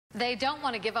They don't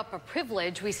want to give up a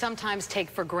privilege we sometimes take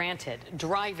for granted,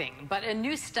 driving. But a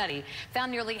new study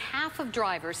found nearly half of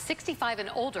drivers 65 and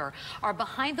older are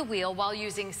behind the wheel while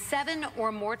using 7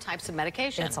 or more types of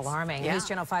medications. It's alarming. Yeah. News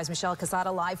Channel 5's Michelle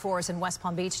Casada live for us in West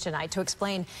Palm Beach tonight to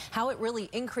explain how it really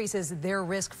increases their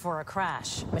risk for a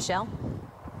crash. Michelle?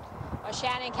 Well,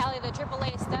 Shannon Kelly, the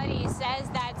AAA study says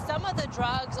that some of the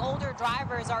drugs older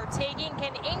drivers are taking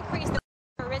can increase the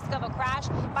risk of a crash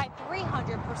by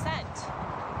 300%.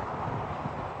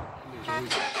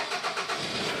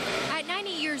 At 90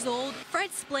 years old,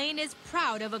 Fred Splain is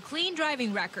proud of a clean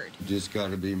driving record. Just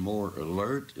got to be more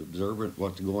alert, observant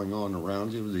what's going on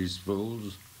around you. These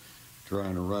fools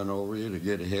trying to run over you to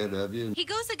get ahead of you. He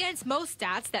goes against most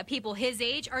stats that people his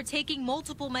age are taking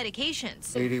multiple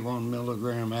medications. 81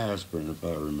 milligram aspirin, if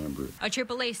I remember. A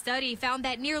AAA study found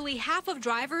that nearly half of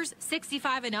drivers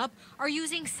 65 and up are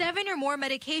using 7 or more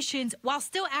medications while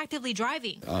still actively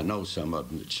driving. I know some of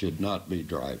them that should not be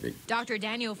driving. Dr.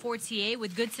 Daniel Fortier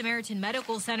with Good Samaritan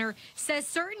Medical Center says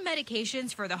certain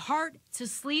medications for the heart, to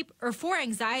sleep, or for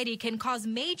anxiety can cause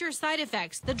major side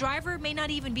effects the driver may not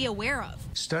even be aware of.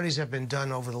 Studies have been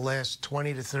done over the last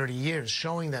 20 to 30 years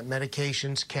showing that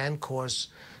medications can cause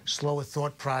slower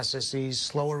thought processes,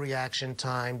 slower reaction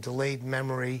time, delayed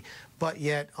memory, but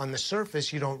yet on the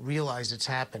surface you don't realize it's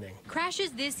happening.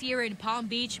 Crashes this year in Palm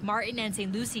Beach, Martin, and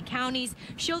St. Lucie counties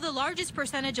show the largest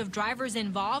percentage of drivers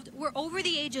involved were over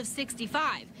the age of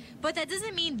 65. But that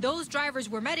doesn't mean those drivers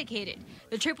were medicated.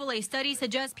 The AAA study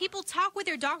suggests people talk with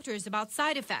their doctors about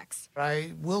side effects.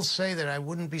 I will say that I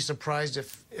wouldn't be surprised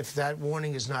if that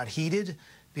warning is not heeded,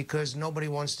 because nobody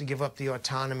wants to give up the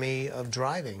autonomy of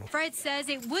driving. Fred says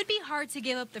it would be hard to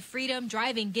give up the freedom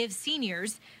driving gives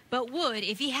seniors, but would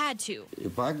if he had to.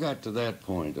 If I got to that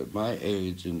point at my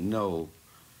age and know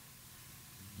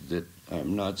that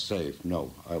I'm not safe,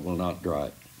 no, I will not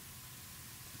drive.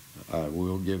 I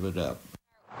will give it up.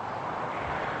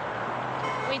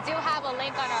 We do have a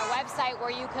link on our website where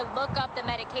you can look up the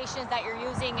medications that you're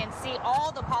using and see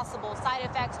all the possible side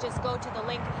effects. Just go to the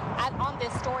link on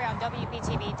this story on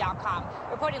WPTV.com.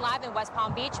 Reporting live in West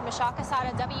Palm Beach, Michelle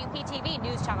Casada, WPTV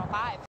News Channel 5.